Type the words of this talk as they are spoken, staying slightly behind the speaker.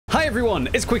Hi everyone,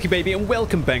 it's QuickyBaby and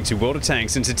welcome back to World of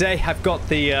Tanks, and today I've got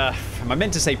the, I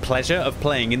meant to say pleasure of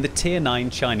playing in the Tier 9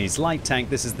 Chinese light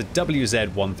tank. This is the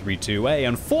WZ-132A.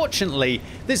 Unfortunately,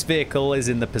 this vehicle is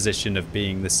in the position of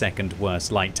being the second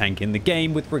worst light tank in the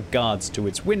game with regards to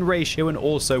its win ratio and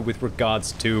also with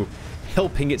regards to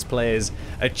helping its players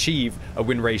achieve a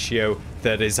win ratio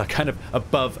that is kind of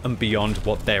above and beyond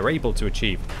what they're able to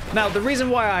achieve. Now, the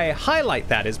reason why I highlight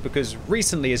that is because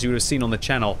recently, as you would have seen on the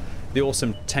channel, the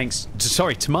awesome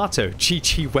Tomato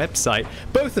GG website,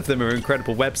 both of them are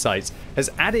incredible websites, has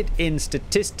added in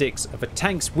statistics of a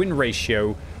tank's win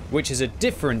ratio, which is a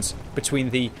difference between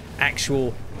the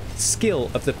actual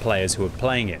skill of the players who are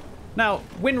playing it. Now,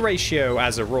 win ratio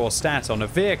as a raw stat on a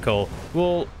vehicle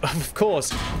will, of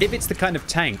course, if it's the kind of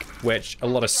tank which a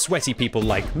lot of sweaty people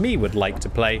like me would like to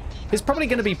play, is probably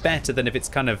going to be better than if it's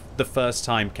kind of the first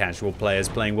time casual players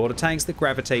playing water tanks that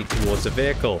gravitate towards a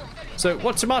vehicle. So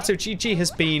what Tomato GG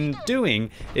has been doing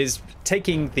is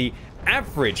taking the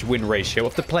average win ratio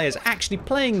of the players actually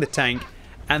playing the tank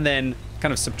and then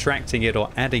kind of subtracting it or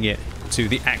adding it to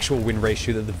the actual win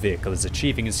ratio that the vehicle is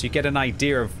achieving. And so you get an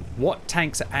idea of what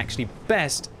tanks are actually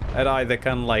best at either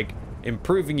kind of like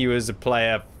improving you as a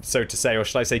player, so to say, or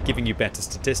should I say giving you better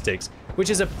statistics, which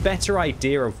is a better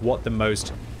idea of what the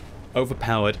most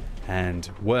overpowered and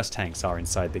worst tanks are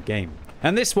inside the game.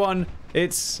 And this one,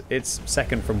 it's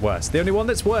second from worst. The only one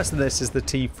that's worse than this is the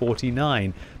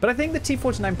T49. But I think the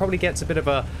T49 probably gets a bit of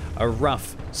a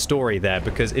rough story there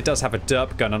because it does have a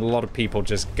derp gun and a lot of people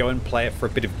just go and play it for a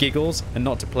bit of giggles and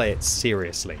not to play it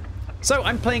seriously. So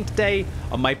I'm playing today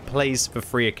on my Plays for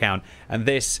Free account, and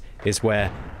this is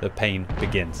where the pain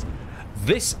begins.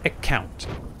 This account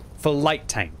for light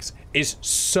tanks is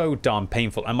so darn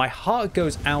painful, and my heart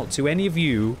goes out to any of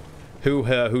you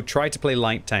who try to play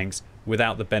light tanks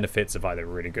without the benefits of either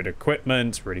really good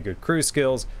equipment, really good crew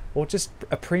skills, or just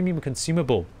a premium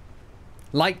consumable.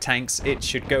 Light tanks, it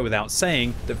should go without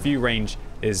saying that view range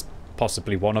is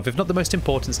possibly one of, if not the most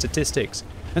important statistics.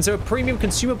 And so a premium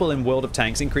consumable in World of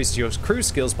Tanks increases your crew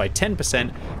skills by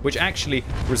 10%, which actually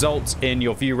results in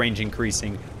your view range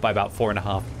increasing by about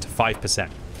 4.5 to 5%.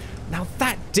 Now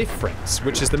that difference,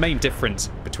 which is the main difference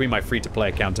between my free-to-play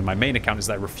account and my main account, is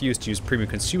that I refuse to use premium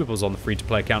consumables on the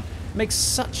free-to-play account, makes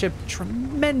such a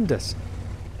tremendous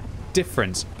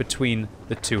difference between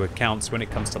the two accounts when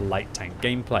it comes to light tank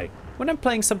gameplay. When I'm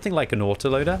playing something like an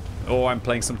autoloader, or I'm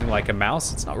playing something like a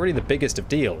mouse, it's not really the biggest of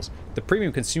deals. The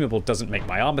premium consumable doesn't make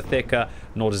my armor thicker,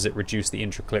 nor does it reduce the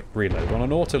intra-clip reload on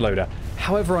an autoloader.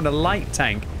 However, on a light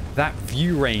tank, that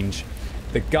view range,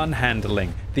 the gun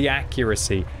handling, the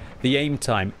accuracy, the aim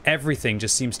time, everything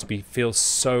just seems to feel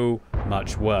so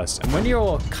much worse. And when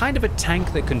you're kind of a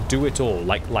tank that can do it all,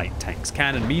 like light tanks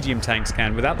can and medium tanks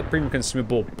can, without the premium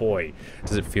consumable, boy,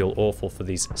 does it feel awful for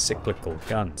these cyclical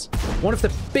guns. One of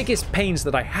the biggest pains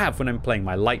that I have when I'm playing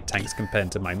my light tanks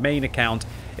compared to my main account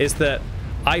is that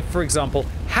I, for example,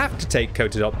 have to take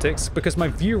coated optics because my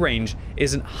view range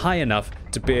isn't high enough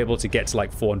to be able to get to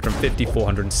like 450,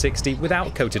 460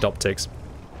 without coated optics.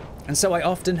 And so I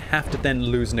often have to then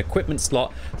lose an equipment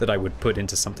slot that I would put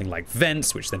into something like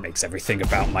vents, which then makes everything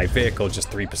about my vehicle just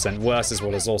 3% worse, as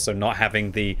well as also not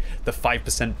having the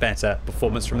 5% better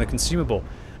performance from the consumable.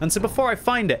 And so before I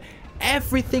find it,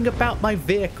 everything about my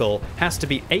vehicle has to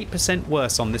be 8%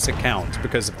 worse on this account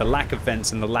because of the lack of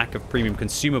vents and the lack of premium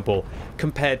consumable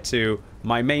compared to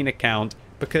my main account,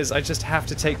 because I just have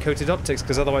to take coated optics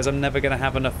because otherwise I'm never going to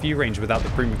have enough view range without the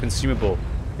premium consumable.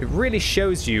 It really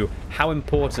shows you how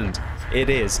important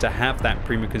it is to have that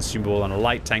premium consumable on a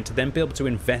light tank to then be able to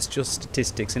invest your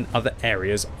statistics in other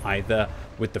areas, either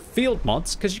with the field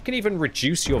mods, because you can even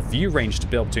reduce your view range to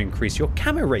be able to increase your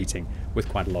camo rating with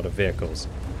quite a lot of vehicles.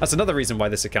 That's another reason why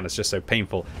this account is just so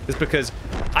painful, is because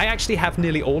I actually have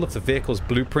nearly all of the vehicles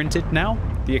blueprinted now.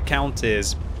 The account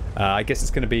is, I guess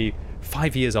it's going to be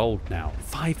 5 years old now.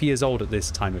 5 years old at this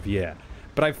time of year.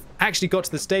 But I've actually got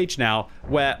to the stage now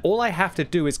where all I have to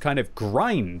do is kind of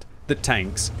grind the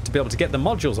tanks to be able to get the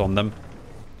modules on them.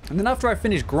 And then after I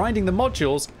finish grinding the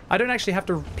modules, I don't actually have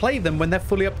to play them when they're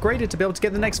fully upgraded to be able to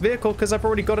get the next vehicle, because I've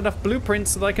already got enough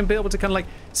blueprints so that I can be able to kind of like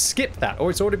skip that, or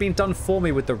it's already been done for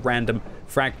me with the random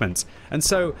fragments. And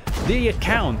so the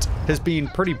account has been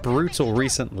pretty brutal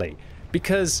recently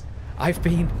because I've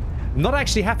been not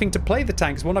actually having to play the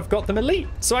tanks when I've got them elite.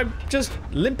 So I'm just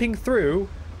limping through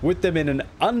with them in an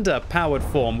underpowered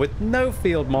form with no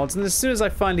field mods, and as soon as I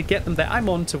finally get them there, I'm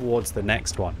on towards the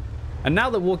next one. And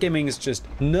now that Wargaming has just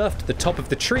nerfed the top of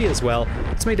the tree as well,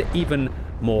 it's made it even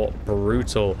more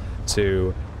brutal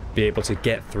to be able to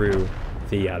get through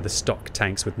the stock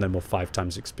tanks with no more 5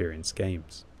 times experience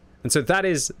games. And so that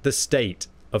is the state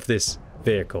of this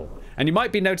vehicle. And you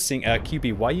might be noticing,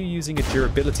 QB, why are you using a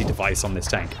durability device on this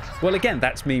tank? Well, again,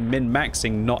 that's me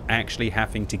min-maxing, not actually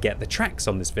having to get the tracks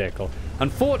on this vehicle.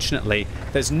 Unfortunately,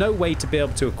 there's no way to be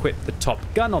able to equip the top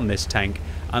gun on this tank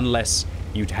unless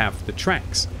you'd have the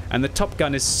tracks. And the top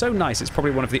gun is so nice, it's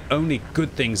probably one of the only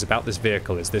good things about this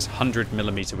vehicle is this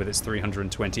 100mm with its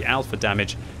 320 alpha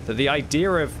damage, that the idea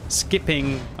of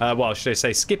skipping, well, should I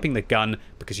say skipping the gun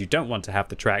because you don't want to have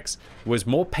the tracks, was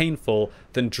more painful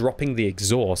than dropping the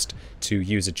exhaust to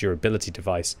use a durability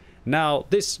device. Now,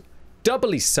 this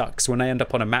doubly sucks when I end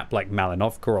up on a map like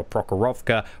Malinovka or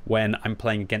Prokhorovka when I'm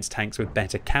playing against tanks with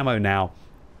better camo now,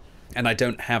 and I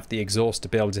don't have the exhaust to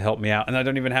be able to help me out, and I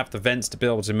don't even have the vents to be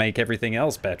able to make everything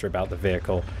else better about the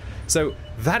vehicle. So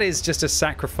that is just a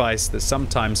sacrifice that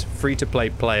sometimes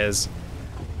free-to-play players,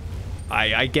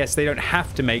 I guess they don't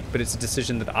have to make, but it's a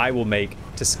decision that I will make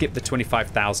to skip the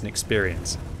 25,000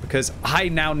 experience. Because I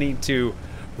now need to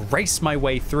race my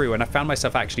way through, and I found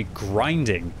myself actually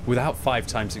grinding without 5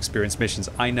 times experience missions.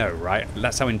 I know, right?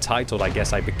 That's how entitled I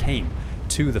guess I became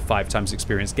to the 5 times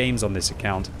experience games on this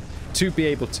account, to be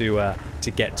able to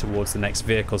get towards the next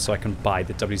vehicle so I can buy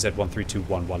the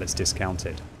WZ1321 while it's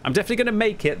discounted. I'm definitely going to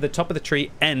make it. The top of the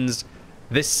tree ends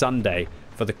this Sunday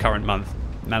for the current month,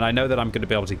 and I know that I'm going to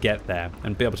be able to get there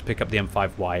and be able to pick up the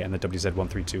M5Y and the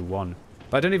WZ1321.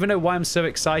 But I don't even know why I'm so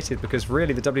excited, because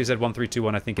really the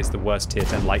WZ1321 I think is the worst tier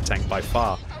 10 light tank by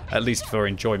far, at least for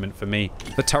enjoyment for me.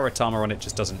 The turret armor on it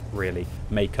just doesn't really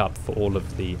make up for all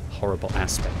of the horrible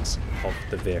aspects of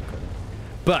the vehicle.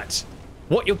 But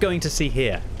what you're going to see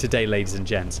here today, ladies and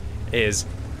gents, is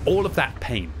all of that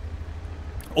pain,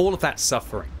 all of that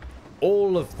suffering,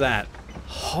 all of that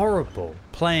horrible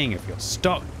playing of your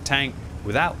stock tank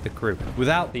without the crew,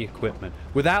 without the equipment,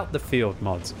 without the field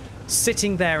mods,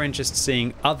 sitting there and just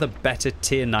seeing other better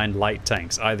tier 9 light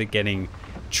tanks either getting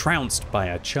trounced by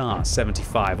a Char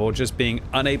 75 or just being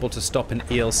unable to stop an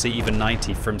ELC even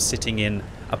 90 from sitting in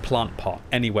a plant pot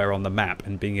anywhere on the map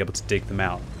and being able to dig them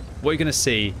out. What you're going to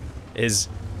see is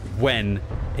when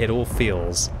it all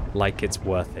feels like it's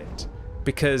worth it.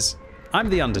 Because I'm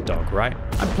the underdog, right?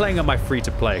 I'm playing on my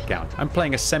free-to-play account. I'm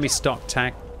playing a semi-stock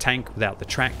tank without the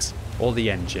tracks or the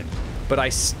engine. But I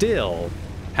still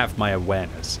have my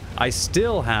awareness. I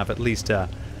still have at least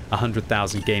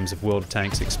 100,000 games of World of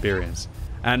Tanks experience.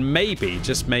 And maybe,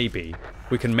 just maybe,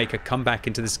 we can make a comeback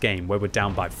into this game where we're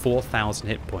down by 4,000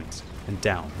 hit points and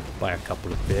down by a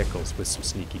couple of vehicles with some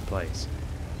sneaky plays.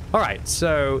 Alright,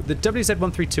 so the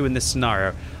WZ132 in this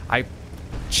scenario, I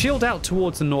chilled out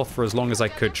towards the north for as long as I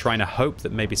could, trying to hope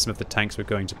that maybe some of the tanks were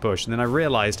going to push, and then I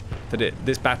realized that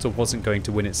this battle wasn't going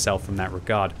to win itself from that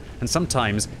regard, and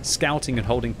sometimes scouting and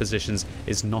holding positions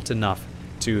is not enough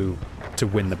to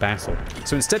win the battle.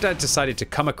 So instead I decided to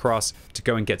come across to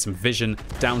go and get some vision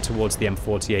down towards the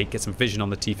M48, get some vision on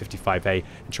the T55A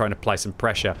and try and apply some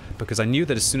pressure, because I knew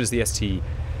that as soon as the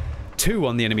ST2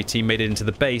 on the enemy team made it into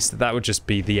the base, that would just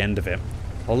be the end of it.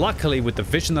 Well, luckily, with the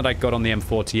vision that I got on the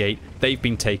M48, they've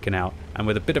been taken out. And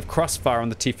with a bit of crossfire on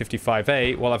the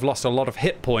T55A, while I've lost a lot of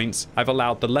hit points, I've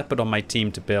allowed the Leopard on my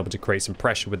team to be able to create some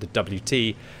pressure with the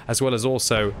WT, as well as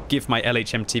also give my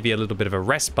LHMTV a little bit of a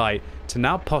respite to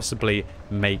now possibly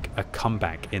make a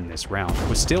comeback in this round.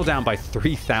 We're still down by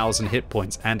 3,000 hit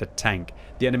points and a tank.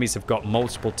 The enemies have got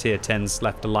multiple tier 10s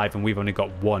left alive, and we've only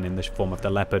got one in the form of the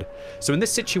Leopard. So in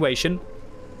this situation,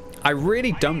 I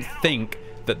really don't think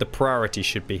that the priority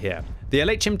should be here. The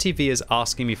LHMTV is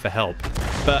asking me for help,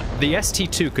 but the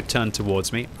ST2 could turn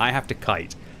towards me. I have to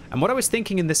kite. And what I was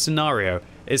thinking in this scenario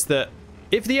is that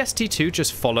if the ST2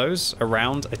 just follows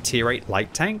around a tier 8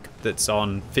 light tank that's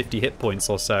on 50 hit points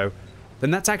or so,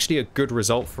 then that's actually a good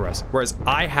result for us. Whereas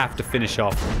I have to finish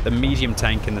off the medium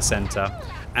tank in the center,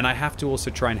 and I have to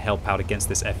also try and help out against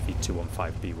this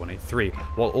FV215B183,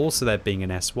 while also there being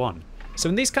an S1. So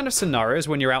in these kind of scenarios,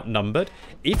 when you're outnumbered,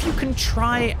 if you can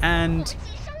try and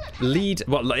lead...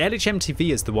 Well,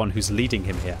 LHMTV is the one who's leading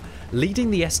him here. Leading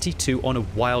the ST2 on a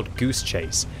wild goose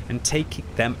chase and taking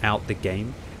them out the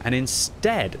game. And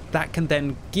instead, that can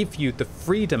then give you the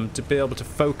freedom to be able to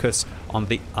focus on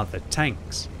the other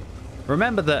tanks.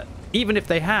 Remember that even if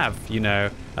they have, you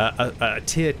know, a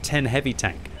tier 10 heavy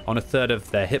tank on a third of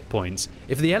their hit points,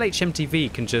 if the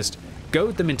LHMTV can just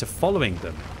goad them into following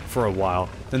them for a while,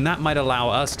 then that might allow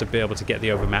us to be able to get the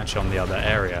overmatch on the other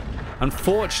area.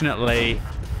 Unfortunately,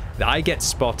 I get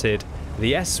spotted,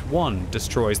 the S1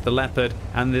 destroys the Leopard,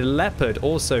 and the Leopard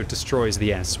also destroys the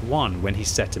S1 when he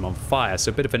set him on fire,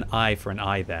 so a bit of an eye for an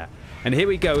eye there. And here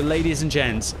we go, ladies and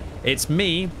gents, it's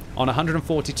me on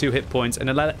 142 hit points and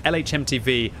a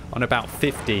LHMTV on about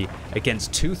 50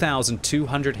 against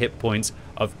 2,200 hit points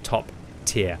of top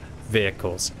tier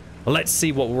vehicles. Let's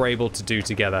see what we're able to do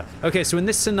together. Okay, so in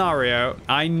this scenario,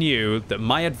 I knew that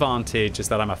my advantage is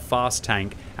that I'm a fast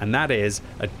tank, and that is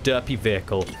a derpy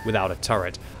vehicle without a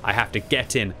turret. I have to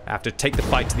get in, I have to take the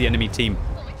fight to the enemy team.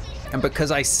 And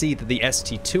because I see that the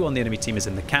ST2 on the enemy team is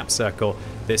in the cap circle,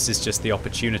 this is just the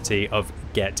opportunity of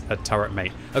get a turret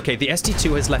mate. Okay, the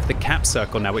ST2 has left the cap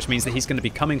circle now, which means that he's going to be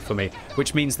coming for me,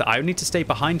 which means that I need to stay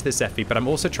behind this FE, but I'm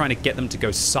also trying to get them to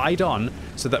go side on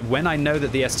so that when I know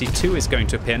that the ST2 is going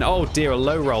to appear, and oh dear, a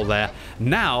low roll there.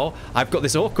 Now, I've got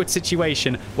this awkward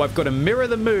situation where I've got to mirror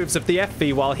the moves of the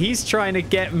FE while he's trying to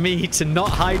get me to not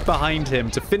hide behind him,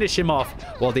 to finish him off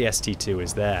while the ST2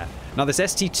 is there. Now, this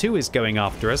ST2 is going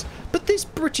after us, but this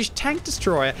British tank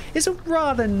destroyer is a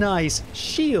rather nice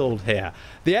shield here.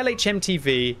 The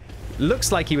LHMTV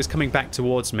looks like he was coming back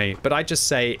towards me, but I just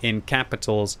say in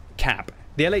capitals, cap.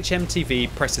 The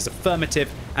LHMTV presses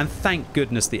affirmative, and thank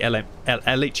goodness the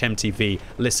LHMTV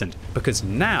listened, because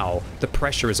now the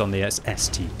pressure is on the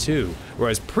ST2,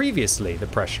 whereas previously the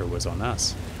pressure was on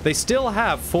us. They still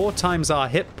have 4 times our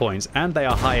hit points, and they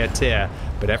are higher tier,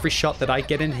 but every shot that I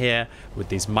get in here with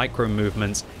these micro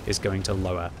movements is going to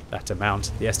lower that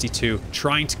amount. The ST2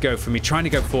 trying to go for me, trying to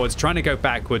go forwards, trying to go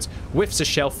backwards, whiffs a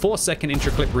shell, 4-second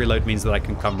intra-clip reload means that I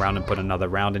can come around and put another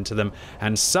round into them,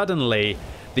 and suddenly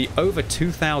the over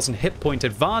 2,000 hit point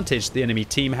advantage the enemy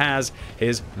team has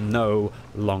is no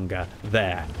longer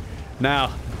there.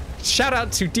 Now, shout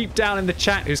out to Deep Down in the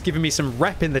chat, who's giving me some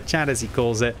rep in the chat, as he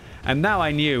calls it. And now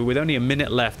I knew, with only a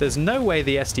minute left, there's no way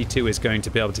the ST2 is going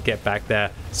to be able to get back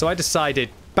there. So I decided,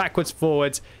 backwards,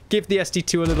 forwards, give the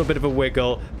ST2 a little bit of a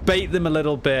wiggle, bait them a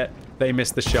little bit. They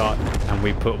missed the shot, and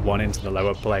we put one into the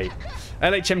lower plate.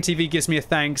 LHMTV gives me a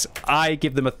thanks. I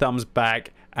give them a thumbs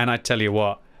back. And I tell you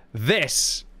what,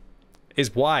 this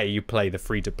is why you play the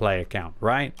free-to-play account,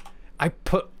 right? I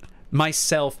put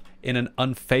myself in an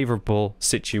unfavorable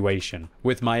situation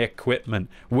with my equipment,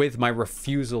 with my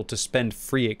refusal to spend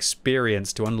free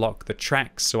experience to unlock the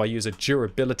tracks, so I use a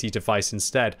durability device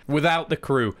instead. Without the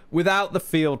crew, without the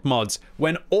field mods,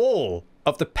 when all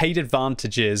of the paid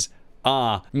advantages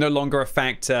are no longer a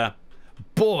factor,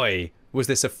 boy, was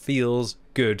this a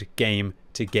feels-good game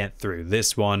to get through.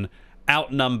 This one,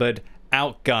 outnumbered,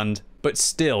 outgunned, but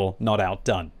still not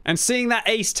outdone. And seeing that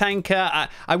ace tanker,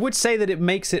 I would say that it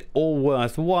makes it all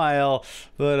worthwhile,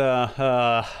 but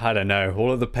I don't know,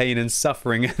 all of the pain and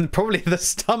suffering and probably the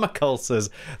stomach ulcers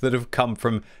that have come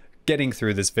from getting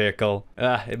through this vehicle,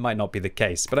 it might not be the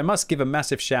case. But I must give a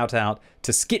massive shout out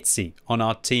to Skitsy on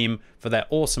our team for their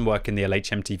awesome work in the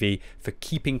LHMTV, for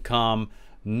keeping calm,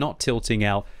 not tilting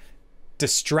out,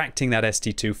 distracting that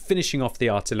ST2, finishing off the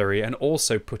artillery, and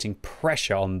also putting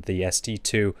pressure on the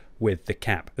ST2 with the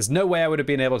cap. There's no way I would have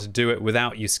been able to do it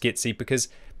without you, Skitsy, because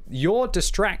your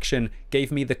distraction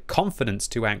gave me the confidence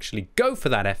to actually go for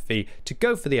that FV, to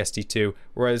go for the ST2,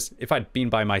 whereas if I'd been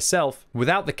by myself,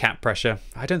 without the cap pressure,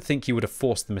 I don't think you would have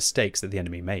forced the mistakes that the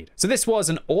enemy made. So this was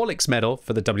an All-X medal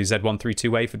for the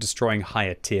WZ-132A for destroying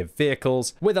higher tier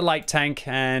vehicles with a light tank,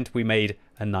 and we made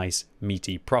a nice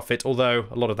meaty profit, although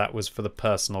a lot of that was for the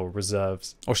personal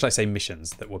reserves, or should I say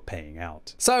missions that were paying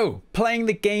out. So, playing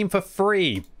the game for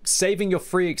free, saving your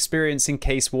free experience in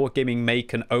case Wargaming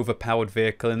make an overpowered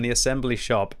vehicle in the assembly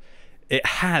shop, it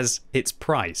has its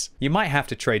price. You might have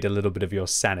to trade a little bit of your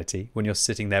sanity when you're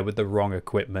sitting there with the wrong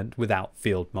equipment, without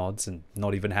field mods, and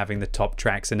not even having the top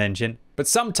tracks and engine. But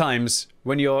sometimes,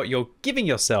 when you're giving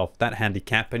yourself that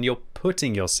handicap and you're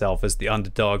putting yourself as the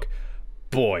underdog,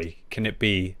 boy, can it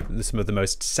be some of the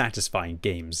most satisfying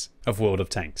games of World of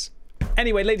Tanks.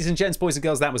 Anyway, ladies and gents, boys and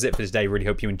girls, that was it for today. Really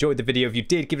hope you enjoyed the video. If you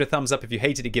did, give it a thumbs up. If you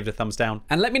hated it, give it a thumbs down.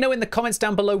 And let me know in the comments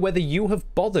down below whether you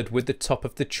have bothered with the top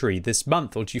of the tree this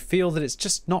month, or do you feel that it's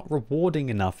just not rewarding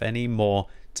enough anymore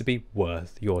to be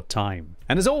worth your time.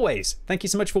 And as always, thank you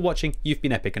so much for watching. You've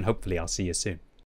been epic, and hopefully I'll see you soon.